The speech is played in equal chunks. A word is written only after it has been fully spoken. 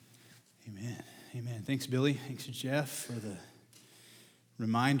Amen. Thanks, Billy. Thanks, Jeff, for the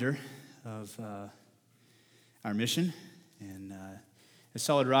reminder of our mission. And at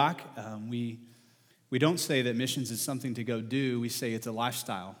Solid Rock, we don't say that missions is something to go do. We say it's a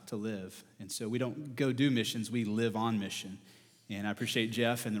lifestyle to live. And so we don't go do missions. We live on mission. And I appreciate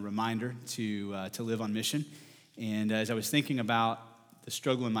Jeff and the reminder to live on mission. And as I was thinking about the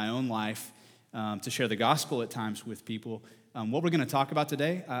struggle in my own life to share the gospel at times with people, what we're going to talk about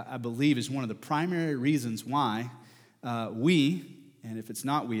today, I believe, is one of the primary reasons why we, and if it's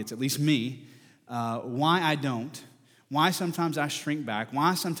not we, it's at least me, why I don't, why sometimes I shrink back,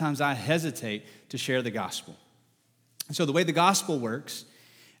 why sometimes I hesitate to share the gospel. So the way the gospel works,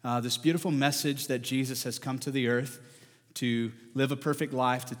 this beautiful message that Jesus has come to the earth to live a perfect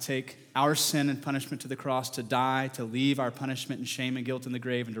life, to take our sin and punishment to the cross, to die, to leave our punishment and shame and guilt in the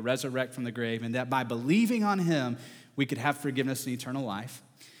grave, and to resurrect from the grave, and that by believing on him, we could have forgiveness and eternal life.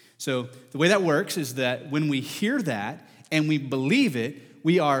 So the way that works is that when we hear that and we believe it,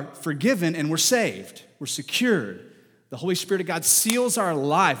 we are forgiven and we're saved. We're secured. The Holy Spirit of God seals our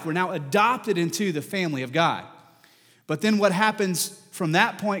life. We're now adopted into the family of God. But then what happens from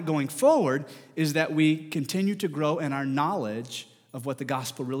that point going forward is that we continue to grow in our knowledge of what the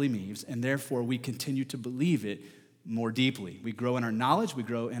gospel really means, and therefore we continue to believe it more deeply. We grow in our knowledge, we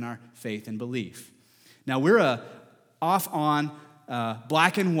grow in our faith and belief. Now we're off on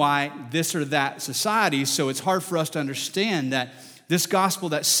black and white, this or that society, so it's hard for us to understand that this gospel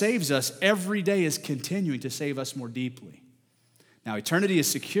that saves us every day is continuing to save us more deeply. Now, eternity is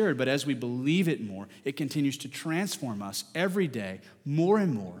secured, but as we believe it more, it continues to transform us every day, more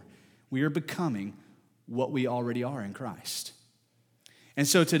and more. We are becoming what we already are in Christ. And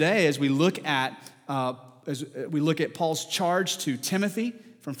so today, as we look at Paul's charge to Timothy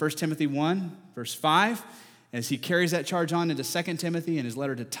from 1 Timothy 1, verse 5, as he carries that charge on into 2 Timothy and his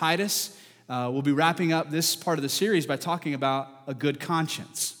letter to Titus, we'll be wrapping up this part of the series by talking about a good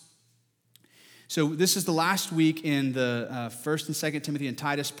conscience. So this is the last week in the 1 and 2 Timothy and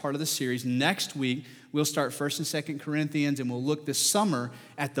Titus part of the series. Next week, we'll start 1 and 2 Corinthians, and we'll look this summer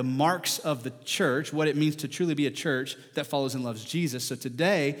at the marks of the church, what it means to truly be a church that follows and loves Jesus. So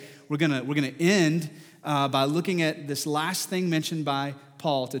today, we're gonna end by looking at this last thing mentioned by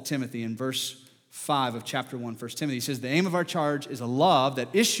Paul to Timothy in verse 5 of chapter 1, 1 Timothy. He says, the aim of our charge is a love that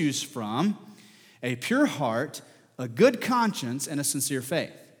issues from a pure heart, a good conscience, and a sincere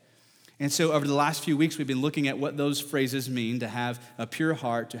faith. And so over the last few weeks, we've been looking at what those phrases mean, to have a pure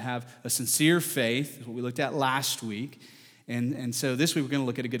heart, to have a sincere faith, is what we looked at last week. And so this week, we're going to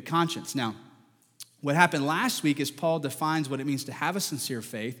look at a good conscience. Now, what happened last week is Paul defines what it means to have a sincere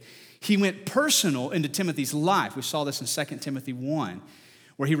faith. He went personal into Timothy's life. We saw this in 2 Timothy 1,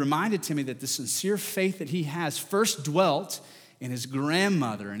 where he reminded Timothy that the sincere faith that he has first dwelt in his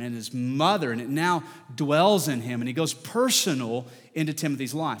grandmother and in his mother, and it now dwells in him, and he goes personal into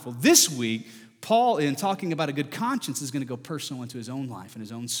Timothy's life. Well, this week, Paul, in talking about a good conscience, is going to go personal into his own life and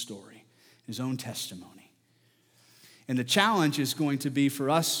his own story, his own testimony. And the challenge is going to be for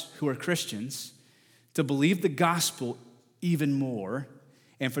us who are Christians to believe the gospel even more,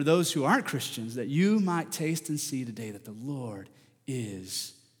 and for those who aren't Christians, that you might taste and see today that the Lord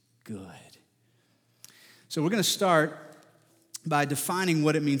is good. So we're going to start by defining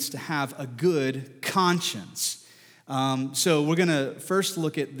what it means to have a good conscience. So we're going to first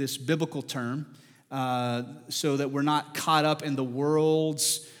look at this biblical term so that we're not caught up in the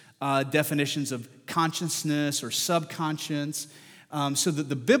world's definitions of consciousness or subconscious. So that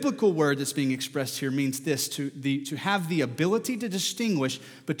the biblical word that's being expressed here means this, to have the ability to distinguish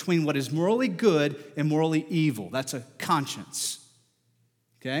between what is morally good and morally evil. That's a conscience.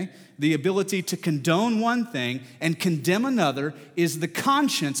 Okay? The ability to condone one thing and condemn another is the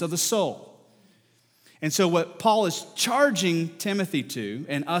conscience of the soul. And so what Paul is charging Timothy to,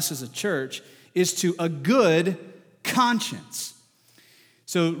 and us as a church, is to a good conscience.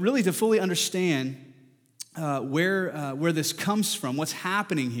 So really to fully understand where this comes from, what's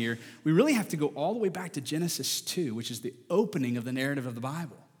happening here, we really have to go all the way back to Genesis 2, which is the opening of the narrative of the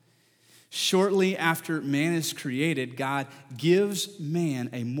Bible. Shortly after man is created, God gives man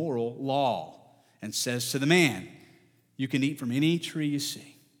a moral law and says to the man, you can eat from any tree you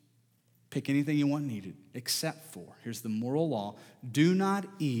see. Pick anything you want and eat it, except for, here's the moral law, do not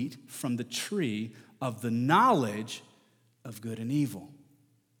eat from the tree of the knowledge of good and evil.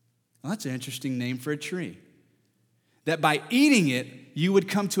 Well, that's an interesting name for a tree. That by eating it, you would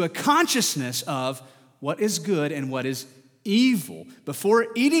come to a consciousness of what is good and what is evil. Before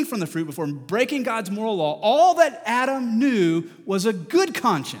eating from the fruit, before breaking God's moral law, all that Adam knew was a good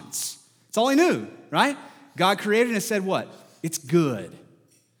conscience. That's all he knew, right? God created and said what? It's good.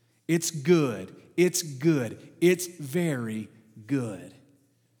 It's good. It's good. It's very good.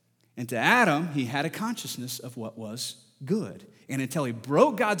 And to Adam, he had a consciousness of what was good. And until he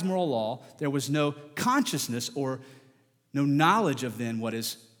broke God's moral law, there was no consciousness or no knowledge of then what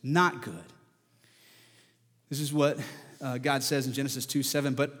is not good. This is what God says in Genesis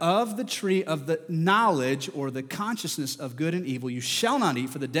 2:7, but of the tree of the knowledge or the consciousness of good and evil you shall not eat,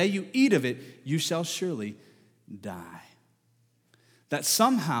 for the day you eat of it, you shall surely die. That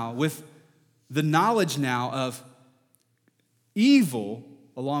somehow with the knowledge now of evil,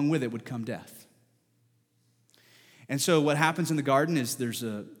 along with it would come death. And so what happens in the garden is there's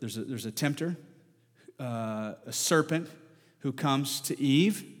a tempter, a serpent who comes to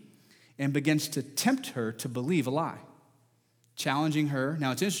Eve and begins to tempt her to believe a lie, challenging her.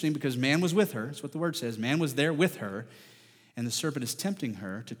 Now it's interesting because man was with her. That's what the word says. Man was there with her, and the serpent is tempting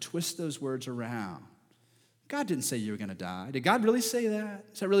her to twist those words around. God didn't say you were going to die. Did God really say that?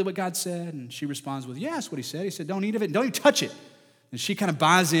 Is that really what God said? And she responds with, yes, what he said. He said, don't eat of it, and don't even touch it. And she kind of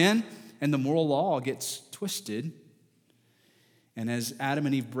buys in, and the moral law gets twisted. And as Adam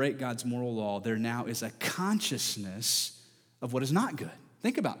and Eve break God's moral law, there now is a consciousness of what is not good.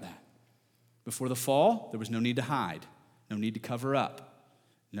 Think about that. Before the fall, there was no need to hide, no need to cover up,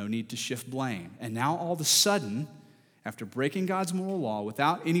 no need to shift blame. And now all of a sudden, after breaking God's moral law,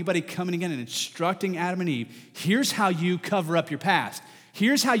 without anybody coming in and instructing Adam and Eve, here's how you cover up your past.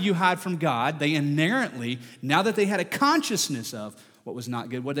 Here's how you hide from God. They inherently, now that they had a consciousness of what was not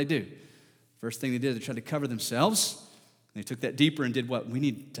good, what did they do? First thing they did, they tried to cover themselves. They took that deeper and did what? We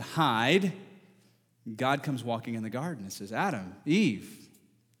need to hide. God comes walking in the garden and says, Adam, Eve,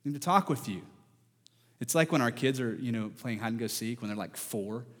 I need to talk with you. It's like when our kids are, playing hide and go seek when they're like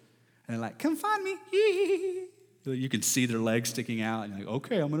 4, and they're like, come find me. You can see their legs sticking out, and you're like,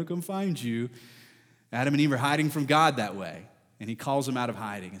 okay, I'm going to come find you. Adam and Eve are hiding from God that way, and he calls them out of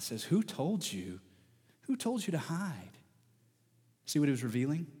hiding and says, who told you to hide? See what he was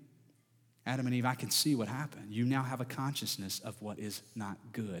revealing? Adam and Eve, I can see what happened. You now have a consciousness of what is not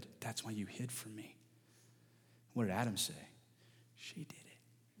good. That's why you hid from me. What did Adam say? She did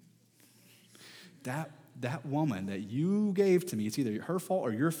it. That woman that you gave to me, it's either her fault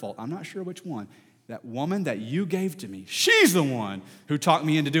or your fault. I'm not sure which one. That woman that you gave to me, she's the one who talked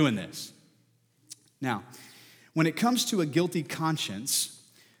me into doing this. Now, when it comes to a guilty conscience,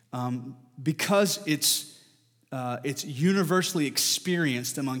 because it's universally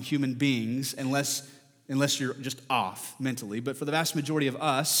experienced among human beings, unless you're just off mentally. But for the vast majority of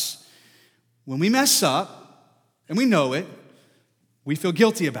us, when we mess up, and we know it, we feel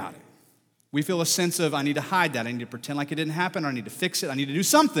guilty about it. We feel a sense of, I need to hide that. I need to pretend like it didn't happen, or I need to fix it. I need to do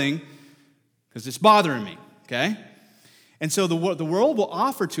something because it's bothering me, okay? And so the world will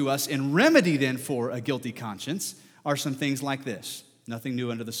offer to us in remedy then for a guilty conscience are some things like this. Nothing new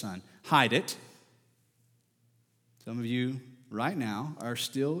under the sun. Hide it. Some of you right now are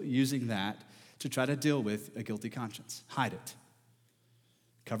still using that to try to deal with a guilty conscience. Hide it.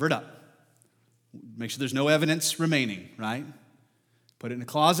 Cover it up. Make sure there's no evidence remaining, right? Put it in a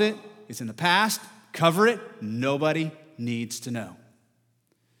closet. It's in the past. Cover it. Nobody needs to know.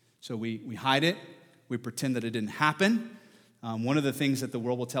 So we hide it. We pretend that it didn't happen. One of the things that the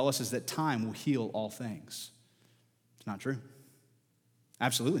world will tell us is that time will heal all things. It's not true.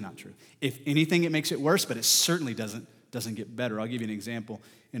 Absolutely not true. If anything, it makes it worse, but it certainly doesn't get better. I'll give you an example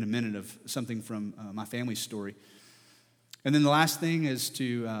in a minute of something from my family's story. And then the last thing is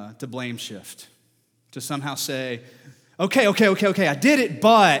to blame shift. To somehow say, okay, I did it,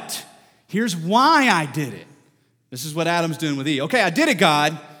 but here's why I did it. This is what Adam's doing with Eve. Okay, I did it,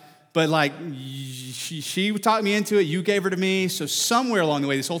 God, but she talked me into it, you gave her to me, so somewhere along the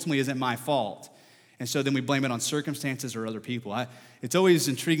way, this ultimately isn't my fault. And so then we blame it on circumstances or other people. It's always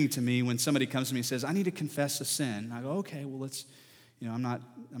intriguing to me when somebody comes to me and says, I need to confess a sin. And I go, okay, well, let's, I'm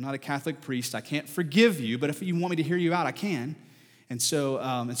not a Catholic priest. I can't forgive you, but if you want me to hear you out, I can. And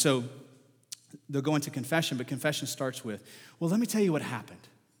so they'll go into confession, but confession starts with, well, let me tell you what happened.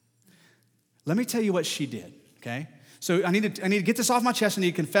 Let me tell you what she did, okay? So I need to get this off my chest. I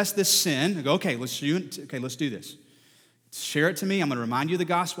need to confess this sin. I go, okay, let's do this. Share it to me. I'm going to remind you of the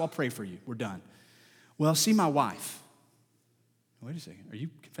gospel. I'll pray for you. We're done. Well, see my wife. Wait a second. Are you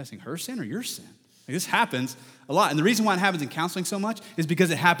confessing her sin or your sin? Like, this happens a lot. And the reason why it happens in counseling so much is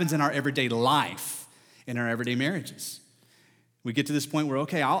because it happens in our everyday life, in our everyday marriages. We get to this point where,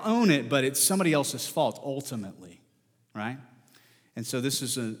 okay, I'll own it, but it's somebody else's fault ultimately, right? And so this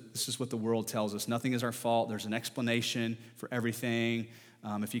is what the world tells us. Nothing is our fault. There's an explanation for everything.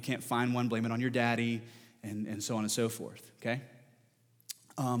 If you can't find one, blame it on your daddy, and so on and so forth, okay?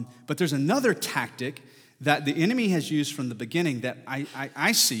 But there's another tactic that the enemy has used from the beginning that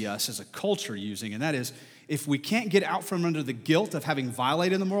I see us as a culture using, and that is, if we can't get out from under the guilt of having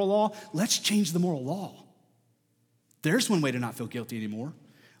violated the moral law, let's change the moral law. There's one way to not feel guilty anymore.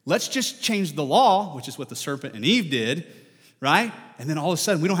 Let's just change the law, which is what the serpent and Eve did, right? And then all of a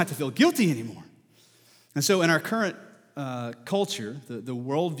sudden, we don't have to feel guilty anymore. And so in our current culture, the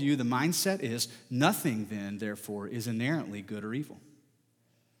worldview, the mindset is nothing then, therefore, is inherently good or evil.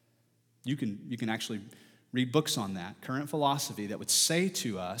 You can actually read books on that, current philosophy that would say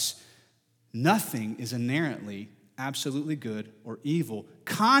to us, nothing is inherently absolutely good or evil.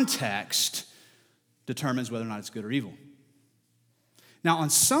 Context determines whether or not it's good or evil. Now, in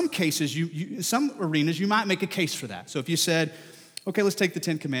some cases, in some arenas, you might make a case for that. So if you said, okay, let's take the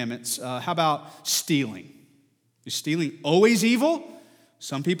Ten Commandments. How about stealing? Is stealing always evil?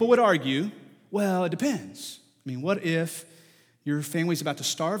 Some people would argue, well, it depends. I mean, what if your family's about to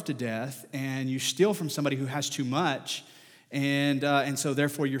starve to death and you steal from somebody who has too much, and so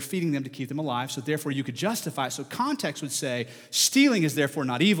therefore you're feeding them to keep them alive, so therefore you could justify it. So context would say stealing is therefore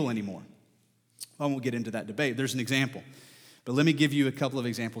not evil anymore. I won't get into that debate. There's an example. But let me give you a couple of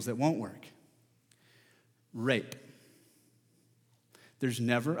examples that won't work. Rape. There's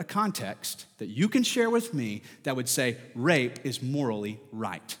never a context that you can share with me that would say rape is morally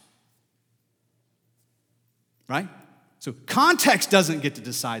right. Right? So context doesn't get to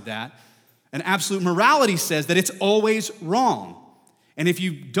decide that. And absolute morality says that it's always wrong. And if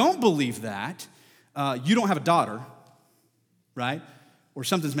you don't believe that, you don't have a daughter, right? Or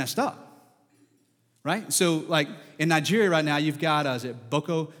something's messed up. Right? So like in Nigeria right now, you've got, is it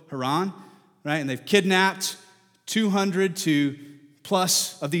Boko Haram, right? And they've kidnapped 200 to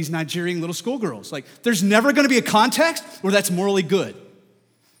plus of these Nigerian little schoolgirls. Like there's never going to be a context where that's morally good.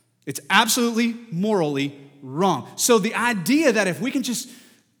 It's absolutely morally wrong. So the idea that if we can just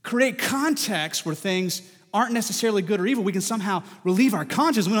create context where things aren't necessarily good or evil, we can somehow relieve our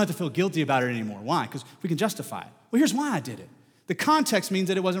conscience. We don't have to feel guilty about it anymore. Why? Because we can justify it. Well, here's why I did it. The context means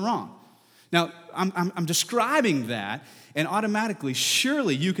that it wasn't wrong. Now, I'm describing that, and automatically,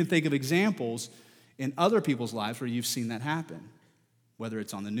 surely you can think of examples in other people's lives where you've seen that happen, whether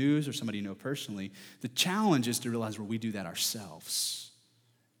it's on the news or somebody you know personally. The challenge is to realize where we do that ourselves.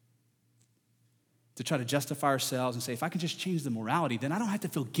 To try to justify ourselves and say, if I can just change the morality, then I don't have to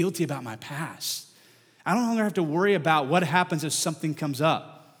feel guilty about my past. I don't longer have to worry about what happens if something comes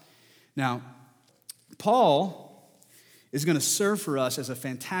up. Now, Paul is going to serve for us as a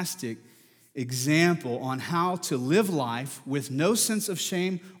fantastic example on how to live life with no sense of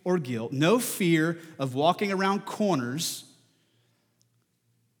shame or guilt, no fear of walking around corners,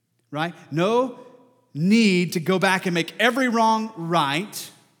 right? No need to go back and make every wrong right,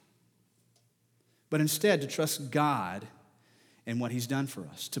 but instead to trust God and what He's done for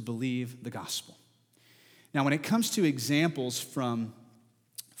us, to believe the gospel. Now, when it comes to examples from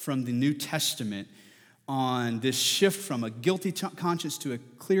the New Testament on this shift from a guilty conscience to a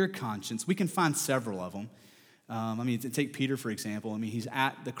clear conscience, we can find several of them. Take Peter, for example. He's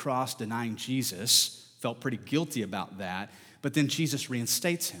at the cross denying Jesus, felt pretty guilty about that, but then Jesus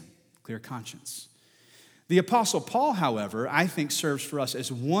reinstates him, clear conscience. The Apostle Paul, however, I think serves for us as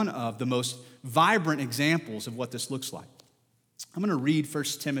one of the most vibrant examples of what this looks like. I'm going to read 1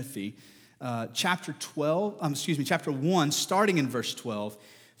 Timothy chapter 1, starting in verse 12,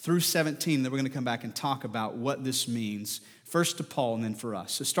 through 17, then we're going to come back and talk about what this means, first to Paul and then for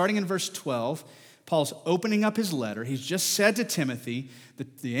us. So starting in verse 12, Paul's opening up his letter. He's just said to Timothy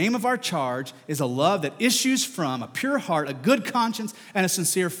that the aim of our charge is a love that issues from a pure heart, a good conscience, and a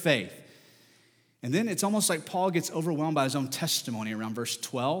sincere faith. And then it's almost like Paul gets overwhelmed by his own testimony around verse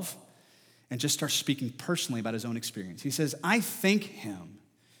 12 and just starts speaking personally about his own experience. He says, I thank him,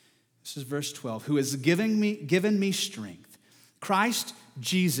 this is verse 12, who has given me strength, Christ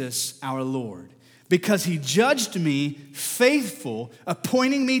Jesus our Lord, because he judged me faithful,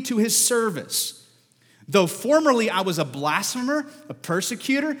 appointing me to his service. Though formerly I was a blasphemer, a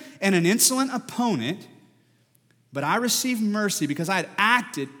persecutor, and an insolent opponent, but I received mercy because I had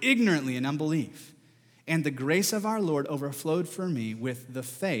acted ignorantly in unbelief. And the grace of our Lord overflowed for me with the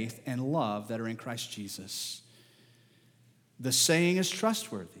faith and love that are in Christ Jesus. The saying is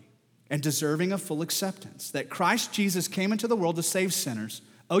trustworthy and deserving of full acceptance, that Christ Jesus came into the world to save sinners.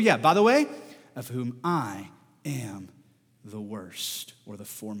 Oh yeah, by the way, of whom I am the worst or the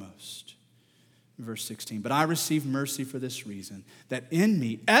foremost. Verse 16, but I received mercy for this reason, that in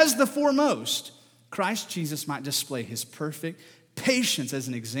me, as the foremost, Christ Jesus might display his perfect patience as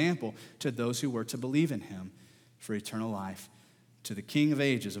an example to those who were to believe in him for eternal life. To the King of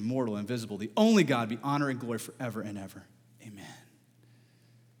ages, immortal, invisible, the only God, be honor and glory forever and ever. Amen.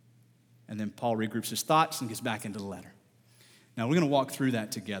 And then Paul regroups his thoughts and gets back into the letter. Now, we're going to walk through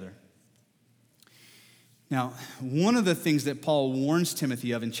that together. Now, one of the things that Paul warns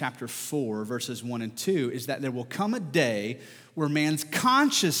Timothy of in chapter 4, verses 1 and 2, is that there will come a day where man's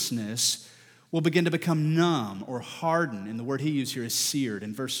consciousness will begin to become numb or hardened. And the word he used here is seared.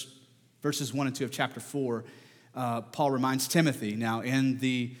 In verses 1 and 2 of chapter 4, Paul reminds Timothy, now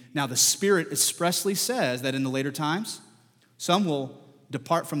the Spirit expressly says that in the later times, some will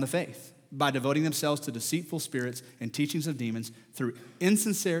depart from the faith by devoting themselves to deceitful spirits and teachings of demons through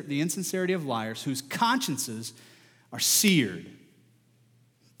the insincerity of liars whose consciences are seared.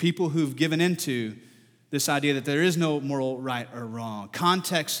 People who've given into this idea that there is no moral right or wrong.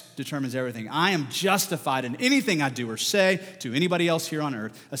 Context determines everything. I am justified in anything I do or say to anybody else here on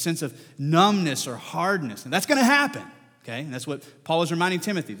earth. A sense of numbness or hardness. And that's going to happen. Okay? And that's what Paul is reminding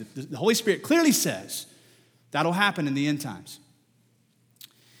Timothy. The Holy Spirit clearly says that'll happen in the end times.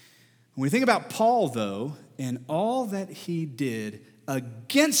 When we think about Paul, though, and all that he did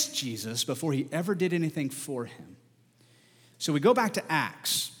against Jesus before he ever did anything for him. So we go back to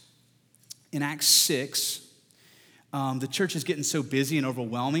Acts. In Acts 6, the church is getting so busy and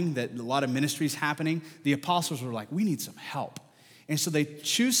overwhelming that a lot of ministry is happening. The apostles were like, we need some help. And so they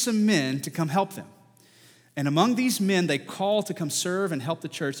choose some men to come help them. And among these men they call to come serve and help the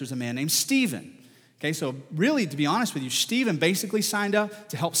church, there's a man named Stephen. Okay, so really, to be honest with you, Stephen basically signed up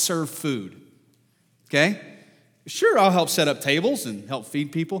to help serve food. Okay? Sure, I'll help set up tables and help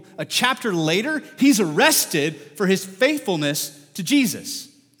feed people. A chapter later, he's arrested for his faithfulness to Jesus.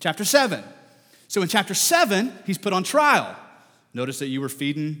 Chapter 7. So in chapter 7, he's put on trial. Notice that you were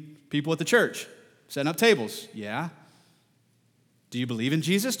feeding people at the church, setting up tables. Yeah. Do you believe in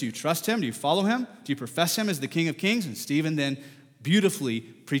Jesus? Do you trust him? Do you follow him? Do you profess him as the King of Kings? And Stephen then beautifully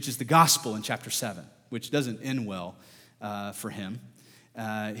preaches the gospel in chapter 7, which doesn't end well for him.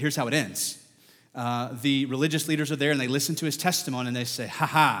 Here's how it ends. The religious leaders are there and they listen to his testimony and they say,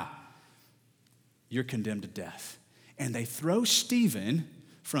 you're condemned to death. And they throw Stephen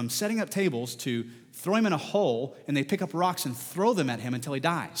from setting up tables to throw him in a hole, and they pick up rocks and throw them at him until he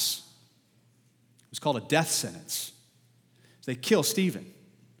dies. It was called a death sentence. So they kill Stephen.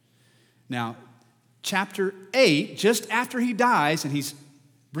 Now, chapter 8, just after he dies and he's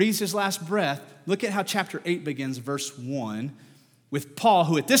breathes his last breath, look at how chapter 8 begins, verse 1, with Paul,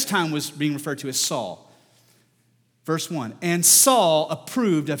 who at this time was being referred to as Saul. Verse 1, and Saul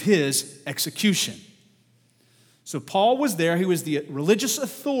approved of his execution. So Paul was there. He was the religious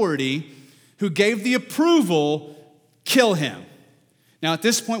authority who gave the approval, kill him. Now, at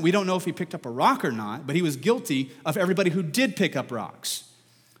this point, we don't know if he picked up a rock or not, but he was guilty of everybody who did pick up rocks.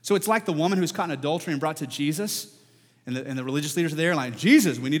 So it's like the woman who was caught in adultery and brought to Jesus, and the religious leaders are there like,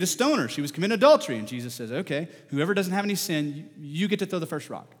 Jesus, we need to stone her. She was committing adultery. And Jesus says, okay, whoever doesn't have any sin, you get to throw the first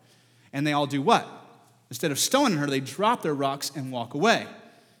rock. And they all do what? Instead of stoning her, they drop their rocks and walk away.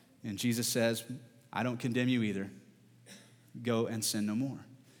 And Jesus says, I don't condemn you either. Go and sin no more.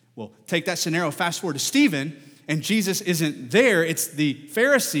 Well, take that scenario, fast forward to Stephen, and Jesus isn't there. It's the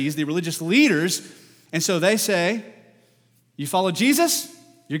Pharisees, the religious leaders. And so they say, you follow Jesus,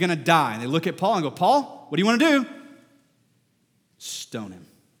 you're going to die. And they look at Paul and go, Paul, what do you want to do? Stone him.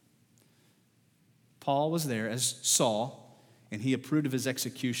 Paul was there as Saul, and he approved of his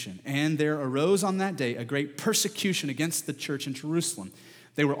execution. And there arose on that day a great persecution against the church in Jerusalem.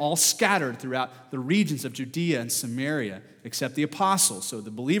 They were all scattered throughout the regions of Judea and Samaria, except the apostles. So the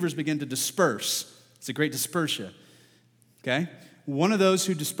believers began to disperse. It's a great dispersion. Okay? One of those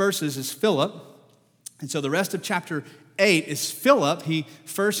who disperses is Philip. And so the rest of chapter 8 is Philip.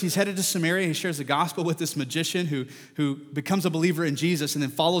 He's headed to Samaria. He shares the gospel with this magician who becomes a believer in Jesus and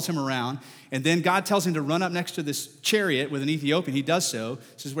then follows him around. And then God tells him to run up next to this chariot with an Ethiopian. He does so.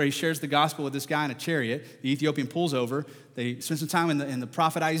 This is where he shares the gospel with this guy in a chariot. The Ethiopian pulls over. They spend some time in the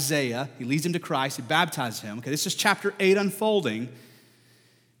prophet Isaiah. He leads him to Christ. He baptizes him. Okay, this is chapter 8 unfolding.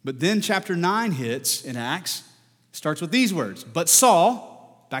 But then chapter 9 hits in Acts. Starts with these words. But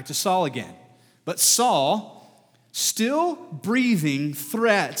Saul, back to Saul again. But Saul, still breathing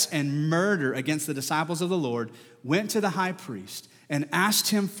threats and murder against the disciples of the Lord, went to the high priest and asked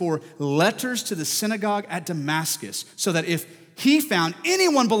him for letters to the synagogue at Damascus, so that if he found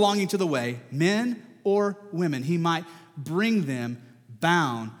anyone belonging to the way, men or women, he might bring them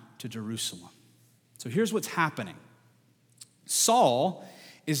bound to Jerusalem. So here's what's happening. Saul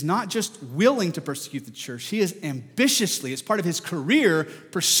is not just willing to persecute the church, he is ambitiously, as part of his career,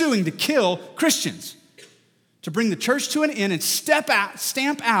 pursuing to kill Christians, to bring the church to an end and stamp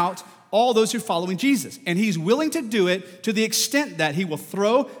out all those who are following Jesus. And he's willing to do it to the extent that he will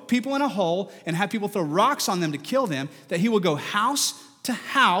throw people in a hole and have people throw rocks on them to kill them, that he will go house to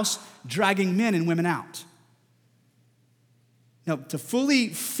house dragging men and women out. Now, to fully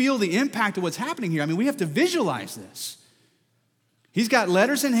feel the impact of what's happening here, we have to visualize this. He's got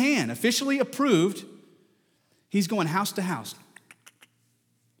letters in hand, officially approved. He's going house to house.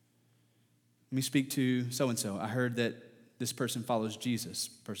 Let me speak to so-and-so. I heard that this person follows Jesus.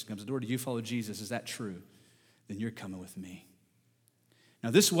 Person comes to the door. Do you follow Jesus? Is that true? Then you're coming with me.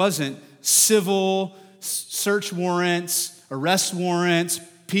 Now, this wasn't civil search warrants, arrest warrants,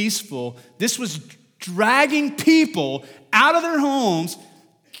 peaceful. This was dragging people out of their homes,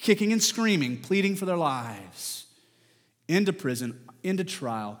 kicking and screaming, pleading for their lives, into prison, into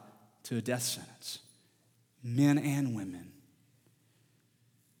trial, to a death sentence. Men and women.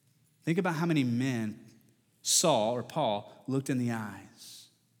 Think about how many men Saul or Paul looked in the eyes.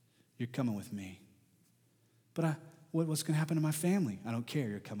 You're coming with me. But what's going to happen to my family? I don't care.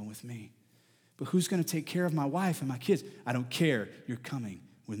 You're coming with me. But who's going to take care of my wife and my kids? I don't care. You're coming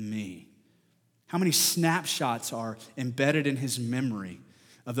with me. How many snapshots are embedded in his memory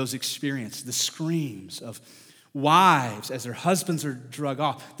of those experiences? The screams of wives as their husbands are drug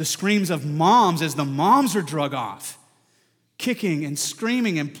off. The screams of moms as the moms are drug off. Kicking and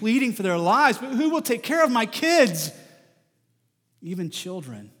screaming and pleading for their lives. But who will take care of my kids? Even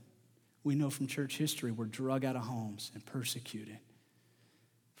children, we know from church history, were drug out of homes and persecuted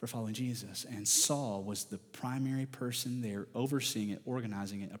for following Jesus. And Saul was the primary person there overseeing it,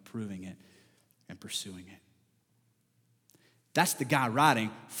 organizing it, approving it, and pursuing it. That's the guy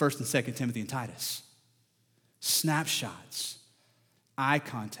writing 1st and 2nd Timothy and Titus. Snapshots, eye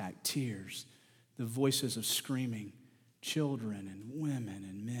contact, tears, the voices of screaming children and women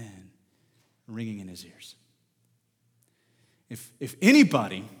and men ringing in his ears. If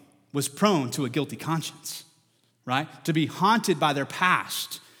anybody was prone to a guilty conscience, right? To be haunted by their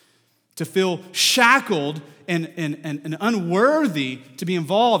past, to feel shackled and unworthy to be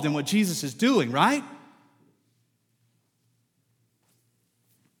involved in what Jesus is doing, right?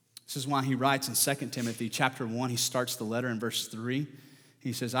 This is why he writes in 2 Timothy chapter 1, he starts the letter in verse 3.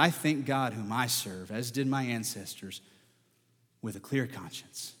 He says, I thank God whom I serve, as did my ancestors, with a clear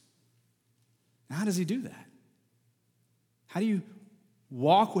conscience. Now, how does he do that? How do you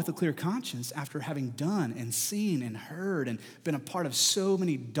walk with a clear conscience after having done and seen and heard and been a part of so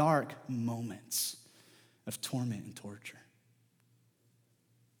many dark moments of torment and torture?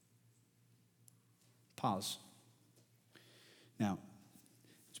 Pause. Now,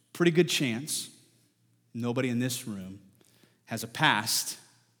 it's a pretty good chance nobody in this room has a past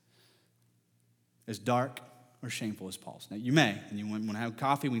as dark or shameful as Paul's. Now, you may, and you want to have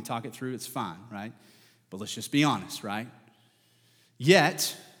coffee, we can talk it through, it's fine, right? But let's just be honest, right?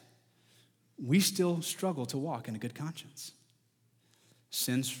 Yet, we still struggle to walk in a good conscience.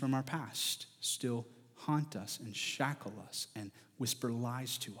 Sins from our past still haunt us and shackle us and whisper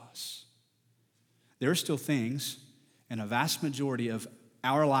lies to us. There are still things in a vast majority of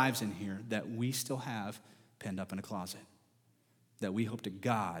our lives in here that we still have penned up in a closet that we hope to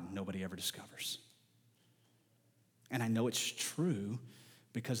God nobody ever discovers. And I know it's true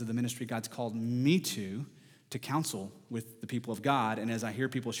because of the ministry God's called me to counsel with the people of God. And as I hear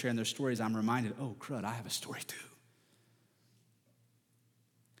people sharing their stories, I'm reminded, oh, crud, I have a story too.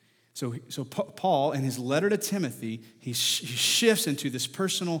 So Paul, in his letter to Timothy, he shifts into this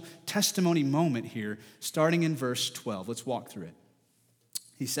personal testimony moment here, starting in verse 12. Let's walk through it.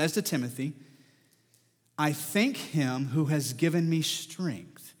 He says to Timothy, I thank him who has given me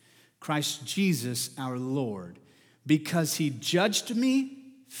strength, Christ Jesus our Lord, because he judged me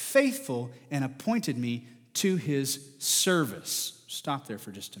faithful and appointed me to his service. Stop there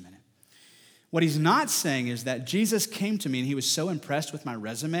for just a minute. What he's not saying is that Jesus came to me and he was so impressed with my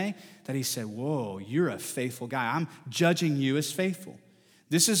resume that he said, whoa, you're a faithful guy. I'm judging you as faithful.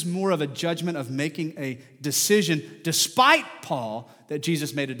 This is more of a judgment of making a decision, despite Paul, that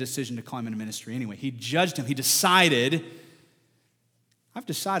Jesus made a decision to call him into ministry anyway. He judged him. He decided, I've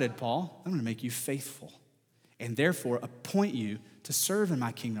decided, Paul, I'm going to make you faithful and therefore appoint you to serve in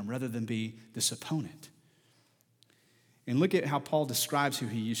my kingdom rather than be this opponent. And look at how Paul describes who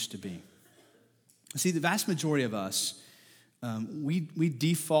he used to be. See, the vast majority of us, we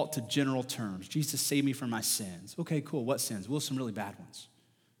default to general terms. Jesus saved me from my sins. Okay, cool. What sins? Well, some really bad ones.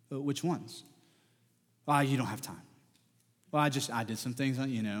 Which ones? You don't have time. Well, I did some things,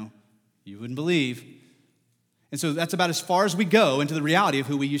 you wouldn't believe. And so that's about as far as we go into the reality of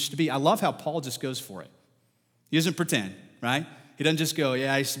who we used to be. I love how Paul just goes for it. He doesn't pretend, right? He doesn't just go,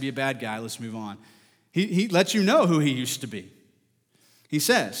 yeah, I used to be a bad guy, let's move on. He lets you know who he used to be. He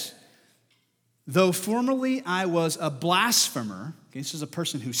says, though formerly I was a blasphemer, okay, this is a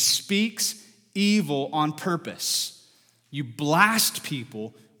person who speaks evil on purpose. You blast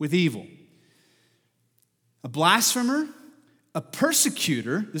people with evil. A blasphemer, a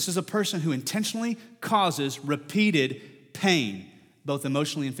persecutor, this is a person who intentionally causes repeated pain, both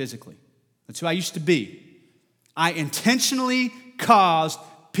emotionally and physically. That's who I used to be. I intentionally caused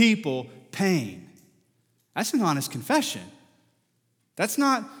people pain. That's an honest confession. That's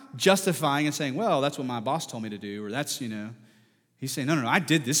not justifying and saying, well, that's what my boss told me to do, or that's, he's saying, no, I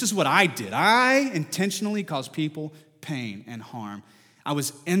did. This is what I did. I intentionally caused people pain and harm. I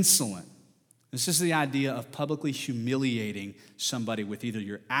was insolent. This is the idea of publicly humiliating somebody with either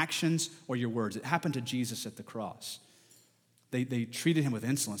your actions or your words. It happened to Jesus at the cross. They treated him with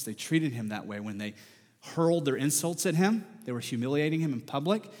insolence. They treated him that way when they hurled their insults at him. They were humiliating him in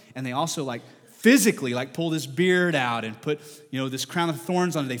public, and they also physically pulled his beard out and put this crown of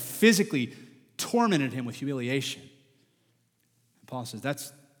thorns on it. They physically tormented him with humiliation. And Paul says,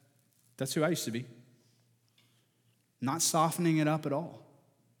 that's who I used to be. Not softening it up at all.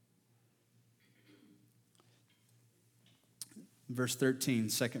 Verse 13,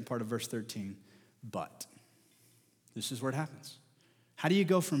 second part of verse 13, but. This is where it happens. How do you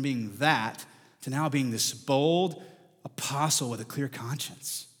go from being that to now being this bold apostle with a clear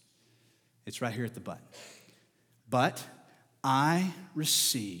conscience? It's right here at the but. But I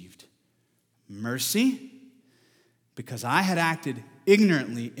received mercy because I had acted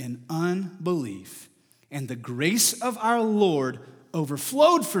ignorantly in unbelief, and the grace of our Lord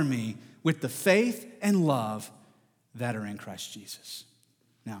overflowed for me with the faith and love that are in Christ Jesus.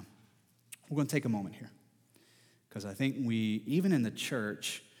 Now, we're going to take a moment here, because I think even in the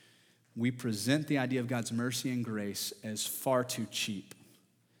church, we present the idea of God's mercy and grace as far too cheap,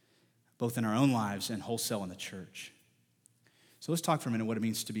 both in our own lives and wholesale in the church. So let's talk for a minute what it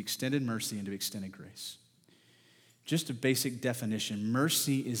means to be extended mercy and to be extended grace. Just a basic definition,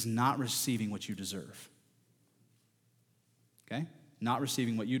 mercy is not receiving what you deserve. Okay? Not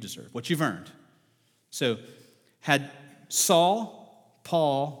receiving what you deserve, what you've earned. So, had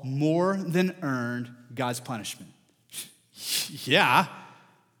Paul more than earned God's punishment? Yeah,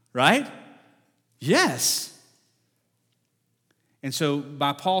 right? Yes. And so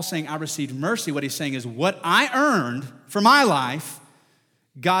by Paul saying, I received mercy, what he's saying is what I earned for my life,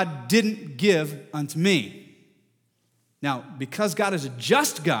 God didn't give unto me. Now, because God is a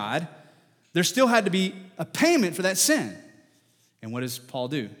just God, there still had to be a payment for that sin. And what does Paul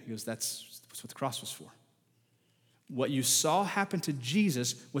do? He goes, that's what the cross was for. What you saw happen to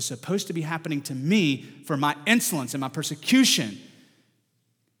Jesus was supposed to be happening to me for my insolence and my persecution.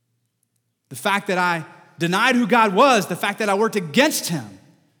 The fact that I denied who God was, the fact that I worked against him.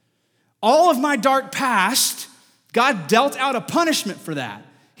 All of my dark past, God dealt out a punishment for that.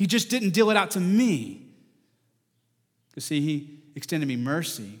 He just didn't deal it out to me. You see, he extended me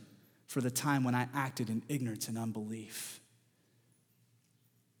mercy for the time when I acted in ignorance and unbelief.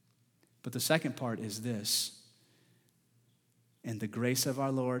 But the second part is this. And the grace of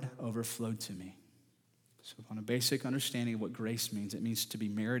our Lord overflowed to me. So on a basic understanding of what grace means, it means to be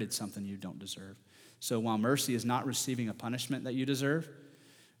merited something you don't deserve. So while mercy is not receiving a punishment that you deserve,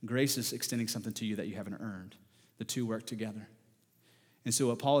 grace is extending something to you that you haven't earned. The two work together. And so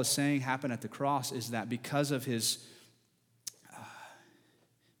what Paul is saying happened at the cross is that because of his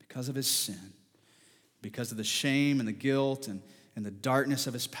sin, because of the shame and the guilt and the darkness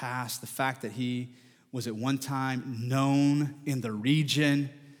of his past, the fact that he was at one time known in the region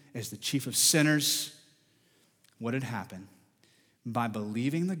as the chief of sinners. What had happened? By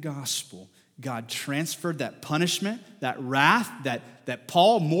believing the gospel, God transferred that punishment, that wrath that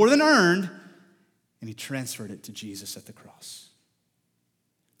Paul more than earned, and he transferred it to Jesus at the cross.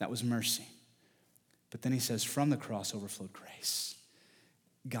 That was mercy. But then he says, from the cross overflowed grace.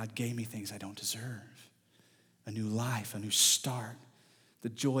 God gave me things I don't deserve. A new life, a new start, the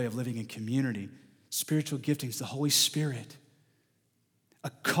joy of living in community, spiritual giftings, the Holy Spirit, a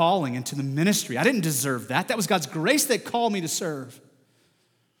calling into the ministry. I didn't deserve that. That was God's grace that called me to serve.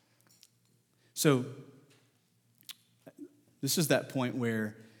 So this is that point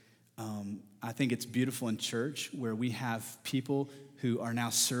where I think it's beautiful in church where we have people who are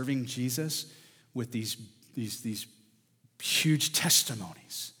now serving Jesus with these huge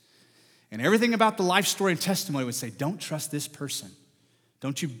testimonies. And everything about the life story and testimony would say, don't trust this person.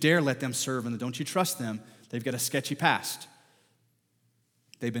 Don't you dare let them serve, and don't you trust them. They've got a sketchy past.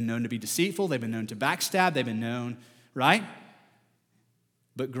 They've been known to be deceitful. They've been known to backstab. They've been known, right?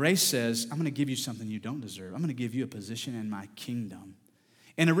 But grace says, I'm going to give you something you don't deserve. I'm going to give you a position in my kingdom.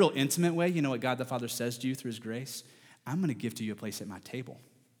 In a real intimate way, you know what God the Father says to you through his grace? I'm going to give to you a place at my table.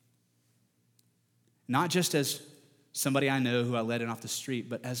 Not just as somebody I know who I led in off the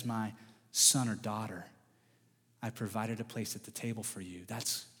street, but as my son or daughter. I provided a place at the table for you.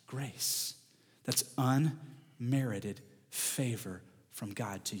 That's grace. That's unmerited favor from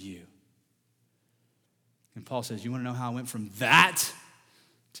God to you. And Paul says, you want to know how I went from that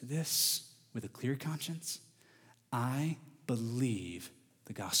to this with a clear conscience? I believe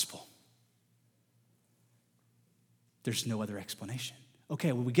the gospel. There's no other explanation.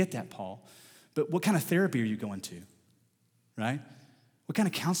 Okay, well, we get that, Paul. But what kind of therapy are you going to? Right? What kind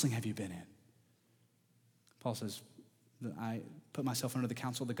of counseling have you been in? Paul says, I put myself under the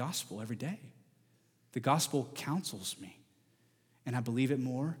counsel of the gospel every day. The gospel counsels me. And I believe it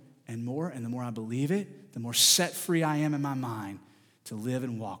more and more. And the more I believe it, the more set free I am in my mind to live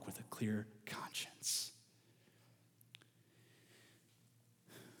and walk with a clear conscience.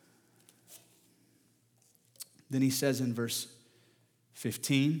 Then he says in verse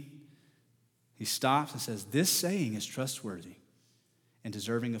 15, he stops and says, this saying is trustworthy and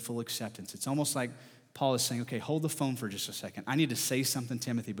deserving of full acceptance. It's almost like Paul is saying, okay, hold the phone for just a second. I need to say something,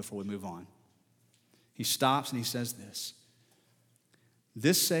 Timothy, before we move on. He stops and he says this.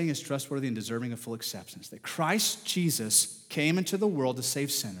 This saying is trustworthy and deserving of full acceptance, that Christ Jesus came into the world to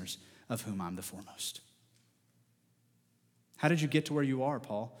save sinners, of whom I'm the foremost. How did you get to where you are,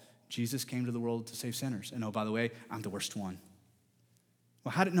 Paul? Jesus came to the world to save sinners. And oh, by the way, I'm the worst one.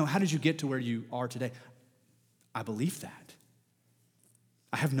 Well, how did you get to where you are today? I believe that.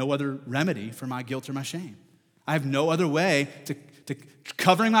 I have no other remedy for my guilt or my shame. I have no other way to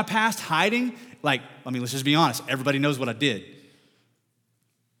covering my past, hiding. Let's just be honest. Everybody knows what I did.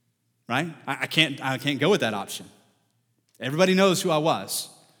 Right? I can't go with that option. Everybody knows who I was.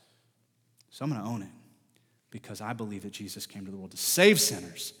 So I'm going to own it because I believe that Jesus came to the world to save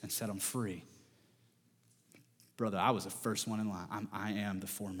sinners and set them free. Brother, I was the first one in line. I am the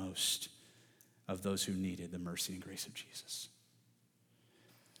foremost of those who needed the mercy and grace of Jesus.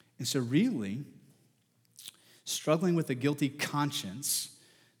 And so really, struggling with a guilty conscience,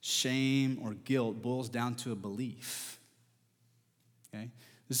 shame or guilt boils down to a belief. Okay?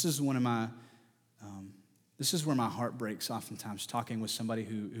 This is where my heart breaks oftentimes, talking with somebody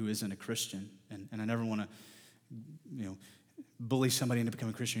who isn't a Christian. And I never want to, bully somebody into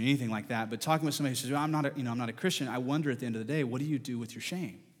becoming a Christian or anything like that. But talking with somebody who says, well, I'm not a Christian, I wonder at the end of the day, what do you do with your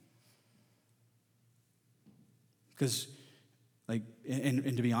shame? Because,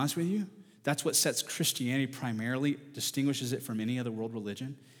 and to be honest with you, that's what sets Christianity primarily, distinguishes it from any other world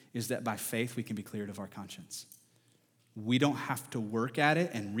religion, is that by faith we can be cleared of our conscience. We don't have to work at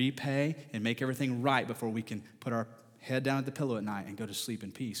it and repay and make everything right before we can put our head down at the pillow at night and go to sleep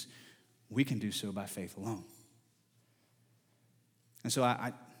in peace. We can do so by faith alone. And so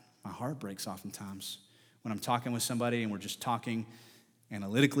my heart breaks oftentimes when I'm talking with somebody and we're just talking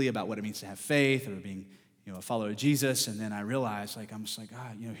analytically about what it means to have faith or being a follower of Jesus, and then I realize,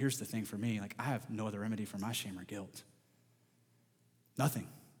 here's the thing for me. I have no other remedy for my shame or guilt. Nothing.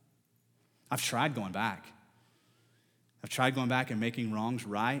 I've tried going back. I've tried going back and making wrongs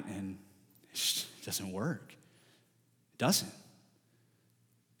right, and it just doesn't work. It doesn't.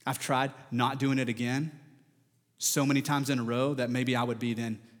 I've tried not doing it again so many times in a row that maybe I would be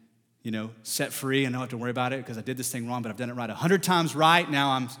then, set free and don't have to worry about it because I did this thing wrong, but I've done it right 100 times right.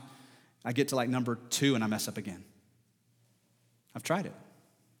 Now I get to number 2 and I mess up again. I've tried it.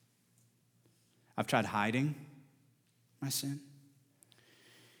 I've tried hiding my sin.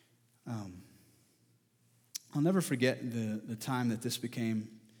 I'll never forget the time that this became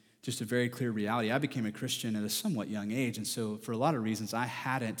just a very clear reality. I became a Christian at a somewhat young age, and so for a lot of reasons, I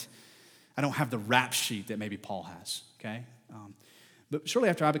don't have the rap sheet that maybe Paul has, okay? But shortly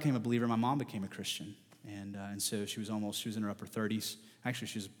after I became a believer, my mom became a Christian, and so she was in her upper 30s. Actually,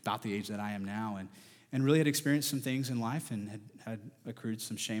 she was about the age that I am now, and really had experienced some things in life and had accrued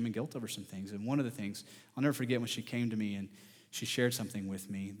some shame and guilt over some things. And one of the things, I'll never forget when she came to me and she shared something with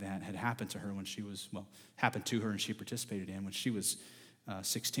me that had happened to her happened to her and she participated in. When she was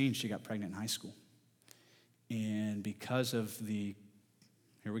 16, she got pregnant in high school. And because of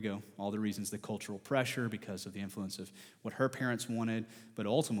all the reasons, the cultural pressure, because of the influence of what her parents wanted, but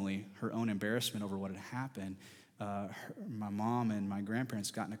ultimately her own embarrassment over what had happened, my mom and my grandparents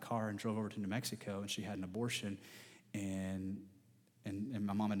got in a car and drove over to New Mexico, and she had an abortion, and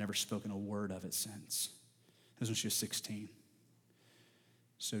my mom had never spoken a word of it since. It was when she was 16.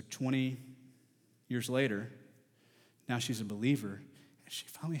 So 20 years later, now she's a believer, and she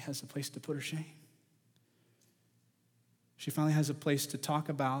finally has a place to put her shame. She finally has a place to talk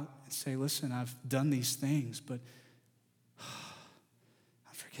about and say, listen, I've done these things, but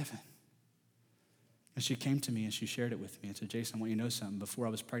I'm forgiven. And she came to me and she shared it with me and said, Jason, I want you to know something. Before I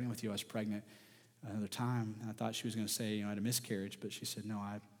was pregnant with you, I was pregnant another time. And I thought she was going to say, I had a miscarriage, but she said, no,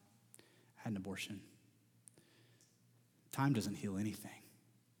 I had an abortion. Time doesn't heal anything.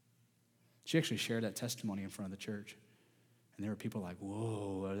 She actually shared that testimony in front of the church. And there were people like,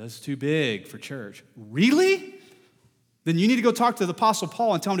 whoa, that's too big for church. Really? Then you need to go talk to the Apostle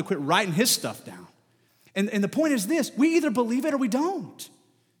Paul and tell him to quit writing his stuff down. And the point is this, we either believe it or we don't.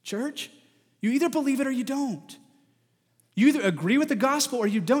 Church, you either believe it or you don't. You either agree with the gospel or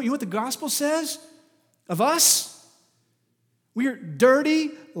you don't. You know what the gospel says of us? We are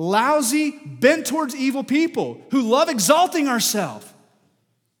dirty, lousy, bent towards evil people who love exalting ourselves.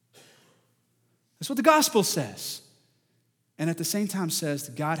 That's what the gospel says. And at the same time says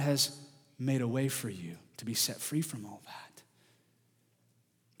that God has made a way for you to be set free from all that.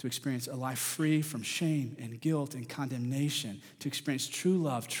 To experience a life free from shame and guilt and condemnation. To experience true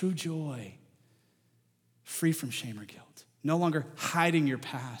love, true joy. Free from shame or guilt. No longer hiding your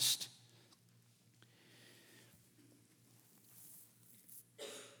past.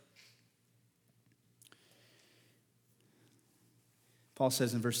 Paul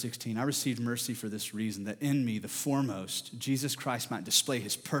says in verse 16, I received mercy for this reason, that in me, the foremost, Jesus Christ might display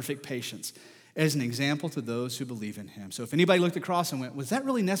his perfect patience as an example to those who believe in him. So if anybody looked across and went, was that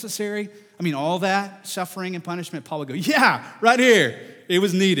really necessary? I mean, all that suffering and punishment, Paul would go, yeah, right here. It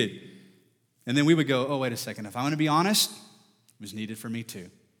was needed. And then we would go, oh, wait a second. If I want to be honest, it was needed for me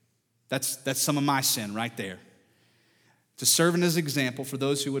too. That's some of my sin right there. To serve as an example for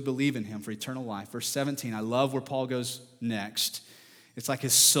those who would believe in him for eternal life. Verse 17, I love where Paul goes next. It's like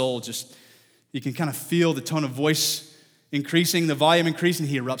his soul just, you can kind of feel the tone of voice increasing, the volume increasing.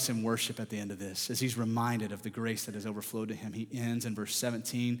 He erupts in worship at the end of this as he's reminded of the grace that has overflowed to him. He ends in verse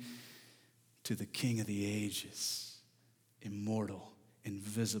 17, to the King of the ages, immortal,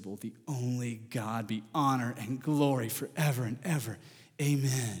 invisible, the only God, be honor and glory forever and ever.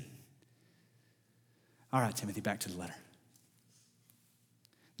 Amen. All right, Timothy, back to the letter.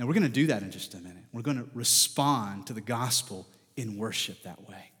 Now, we're going to do that in just a minute. We're going to respond to the gospel in worship that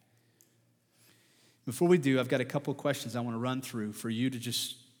way. Before we do, I've got a couple of questions I want to run through for you to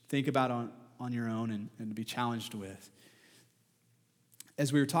just think about on your own and to be challenged with.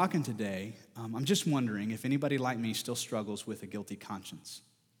 As we were talking today, I'm just wondering if anybody like me still struggles with a guilty conscience.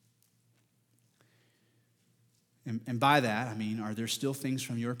 And by that, I mean, are there still things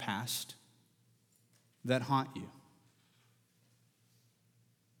from your past that haunt you?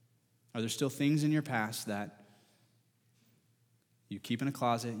 Are there still things in your past that you keep in a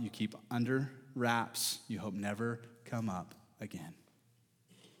closet, you keep under wraps, you hope never come up again?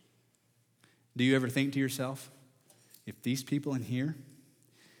 Do you ever think to yourself, if these people in here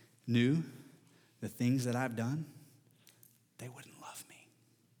knew the things that I've done, they wouldn't love me?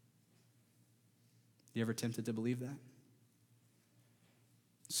 You ever tempted to believe that?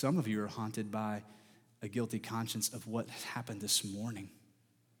 Some of you are haunted by a guilty conscience of what happened this morning.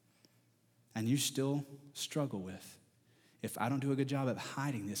 And you still struggle with, if I don't do a good job at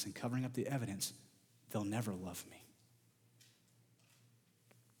hiding this and covering up the evidence, they'll never love me.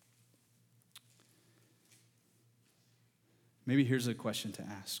 Maybe here's a question to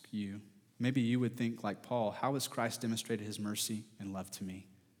ask you. Maybe you would think like Paul, how has Christ demonstrated his mercy and love to me?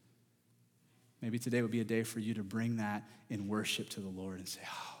 Maybe today would be a day for you to bring that in worship to the Lord and say,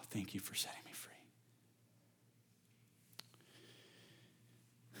 oh, thank you for setting me free.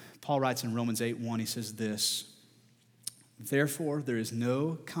 Paul writes in Romans 8:1, he says this, therefore, there is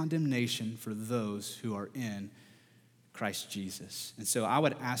no condemnation for those who are in Christ Jesus. And so I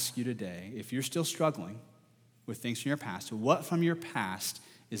would ask you today, if you're still struggling with things from your past, what from your past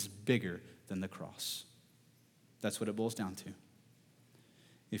is bigger than the cross? That's what it boils down to.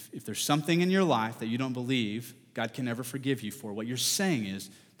 If there's something in your life that you don't believe God can ever forgive you for, what you're saying is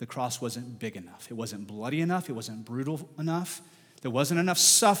the cross wasn't big enough. It wasn't bloody enough. It wasn't brutal enough. There wasn't enough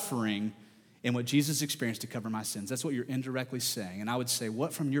suffering in what Jesus experienced to cover my sins. That's what you're indirectly saying. And I would say,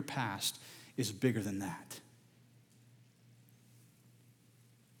 what from your past is bigger than that?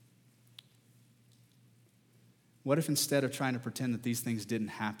 What if instead of trying to pretend that these things didn't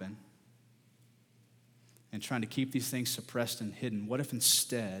happen and trying to keep these things suppressed and hidden, what if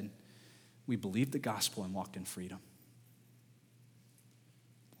instead we believed the gospel and walked in freedom?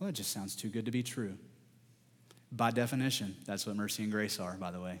 Well, that just sounds too good to be true. By definition, that's what mercy and grace are,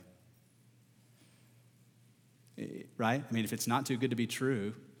 by the way. Right? I mean, if it's not too good to be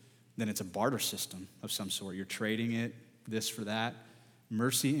true, then it's a barter system of some sort. You're trading it, this for that.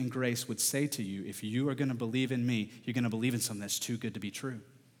 Mercy and grace would say to you, if you are going to believe in me, you're going to believe in something that's too good to be true.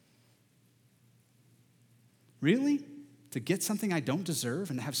 Really? To get something I don't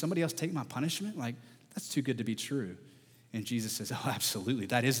deserve and to have somebody else take my punishment? Like, that's too good to be true. And Jesus says, oh, absolutely.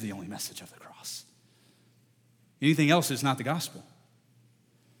 That is the only message of the cross. Anything else is not the gospel.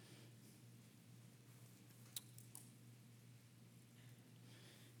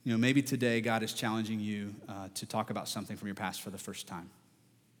 Maybe today God is challenging you to talk about something from your past for the first time.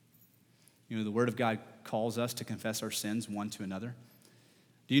 The Word of God calls us to confess our sins one to another.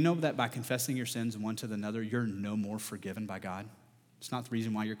 Do you know that by confessing your sins one to another, you're no more forgiven by God? It's not the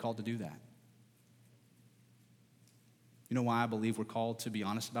reason why you're called to do that. You know why I believe we're called to be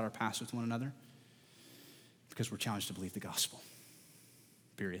honest about our past with one another? Because we're challenged to believe the gospel,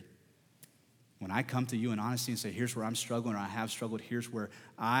 period. When I come to you in honesty and say, here's where I'm struggling or I have struggled, here's where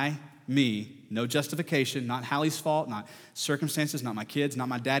no justification, not Hallie's fault, not circumstances, not my kids, not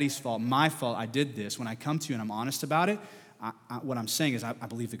my daddy's fault, my fault, I did this. When I come to you and I'm honest about it, what I'm saying is I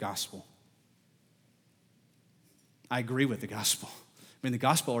believe the gospel. I agree with the gospel. The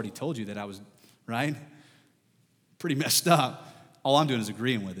gospel already told you that I was, right? Pretty messed up. All I'm doing is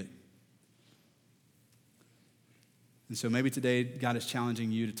agreeing with it. And so maybe today God is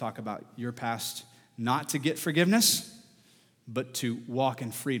challenging you to talk about your past, not to get forgiveness, but to walk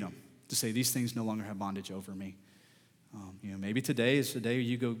in freedom, to say these things no longer have bondage over me. Maybe today is the day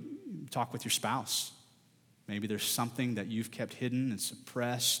you go talk with your spouse. Maybe there's something that you've kept hidden and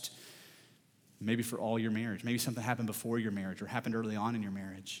suppressed, maybe for all your marriage. Maybe something happened before your marriage or happened early on in your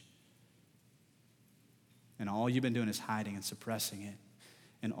marriage. And all you've been doing is hiding and suppressing it.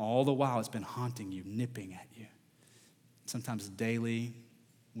 And all the while it's been haunting you, nipping at you. Sometimes daily,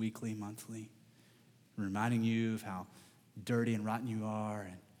 weekly, monthly, reminding you of how dirty and rotten you are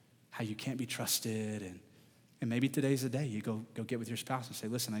and how you can't be trusted. And maybe today's the day you go get with your spouse and say,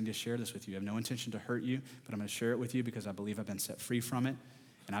 listen, I need to share this with you. I have no intention to hurt you, but I'm going to share it with you because I believe I've been set free from it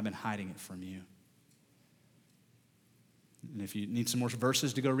and I've been hiding it from you. And if you need some more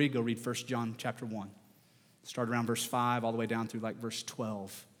verses to go read 1 John chapter 1. Start around verse 5 all the way down through verse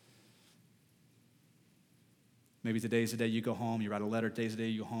 12. Maybe today's the day you go home, you write a letter. Today's the day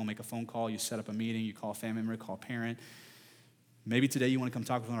you go home, make a phone call, you set up a meeting, you call a family member, call a parent. Maybe today you want to come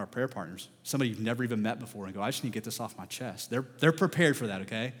talk with one of our prayer partners, somebody you've never even met before, and go, I just need to get this off my chest. They're prepared for that,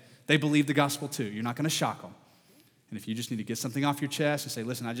 okay? They believe the gospel too. You're not going to shock them. And if you just need to get something off your chest and say,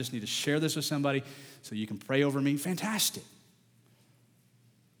 listen, I just need to share this with somebody so you can pray over me, fantastic.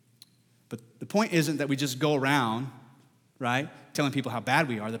 But the point isn't that we just go around, right, telling people how bad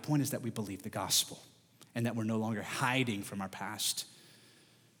we are. The point is that we believe the gospel and that we're no longer hiding from our past.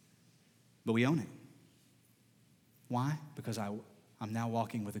 But we own it. Why? Because I'm now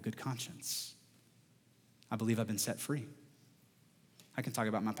walking with a good conscience. I believe I've been set free. I can talk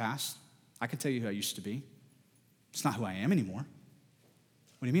about my past. I can tell you who I used to be. It's not who I am anymore. What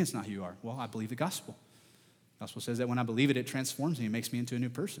do you mean it's not who you are? Well, I believe the gospel. The gospel says that when I believe it, it transforms me. It makes me into a new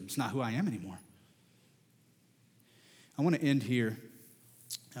person. It's not who I am anymore. I want to end here.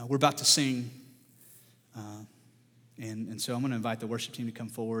 We're about to sing. And so I'm going to invite the worship team to come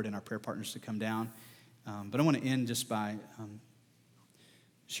forward and our prayer partners to come down. But I want to end just by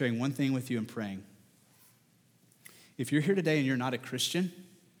sharing one thing with you and praying. If you're here today and you're not a Christian,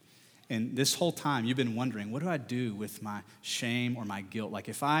 and this whole time you've been wondering, what do I do with my shame or my guilt? Like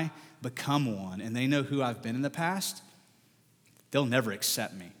if I become one and they know who I've been in the past, they'll never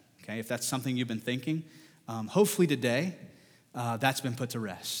accept me, okay? If that's something you've been thinking, hopefully today that's been put to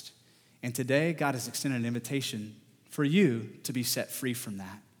rest. And today God has extended an invitation for you to be set free from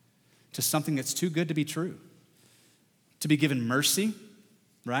that, to something that's too good to be true, to be given mercy,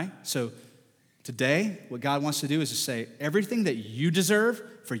 right? So today, what God wants to do is to say, everything that you deserve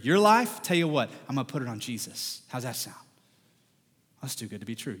for your life, tell you what, I'm going to put it on Jesus. How's that sound? That's too good to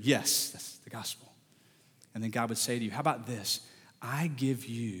be true. Yes, that's the gospel. And then God would say to you, how about this? I give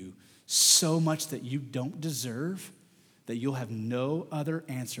you so much that you don't deserve that you'll have no other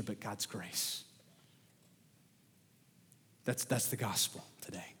answer but God's grace. That's the gospel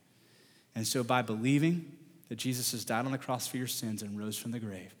today. And so by believing that Jesus has died on the cross for your sins and rose from the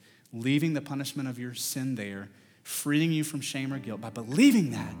grave, leaving the punishment of your sin there, freeing you from shame or guilt, by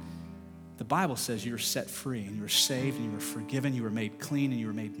believing that, the Bible says you are set free and you are saved and you are forgiven, you are made clean and you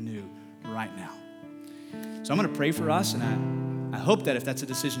are made new right now. So I'm going to pray for us, and I hope that if that's a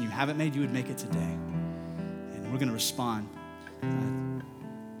decision you haven't made, you would make it today. And we're going to respond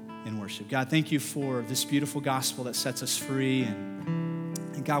in worship. God, thank you for this beautiful gospel that sets us free.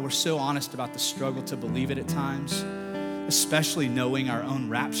 And God, we're so honest about the struggle to believe it at times, especially knowing our own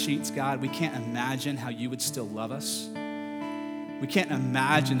rap sheets, God. We can't imagine how you would still love us. We can't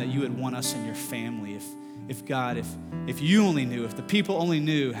imagine that you would want us in your family if God, if you only knew, if the people only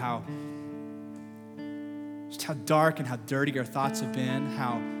knew just how dark and how dirty our thoughts have been,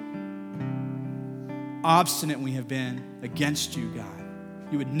 how obstinate we have been against you, God.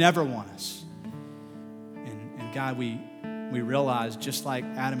 You would never want us. And God, we realize, just like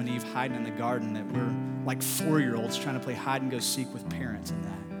Adam and Eve hiding in the garden, that we're like 4-year-olds trying to play hide and go seek with parents in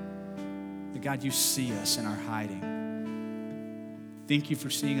that. God, you see us in our hiding. Thank you for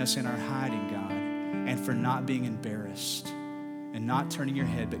seeing us in our hiding, God, and for not being embarrassed and not turning your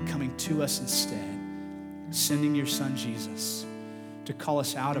head, but coming to us instead, sending your son Jesus to call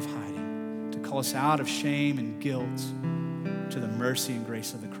us out of hiding, to call us out of shame and guilt to the mercy and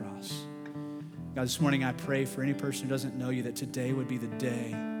grace of the cross. God, this morning I pray for any person who doesn't know you that today would be the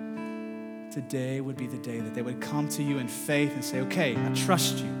day that they would come to you in faith and say, okay, I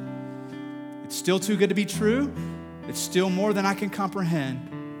trust you. It's still too good to be true. It's still more than I can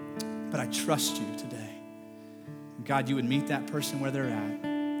comprehend, but I trust you today. And God, you would meet that person where they're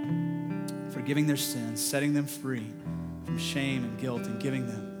at, forgiving their sins, setting them free from shame and guilt, and giving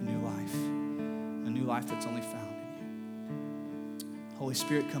them a new life that's only found in you. Holy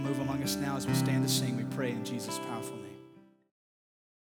Spirit, come move among us now as we stand to sing. We pray in Jesus' powerful name.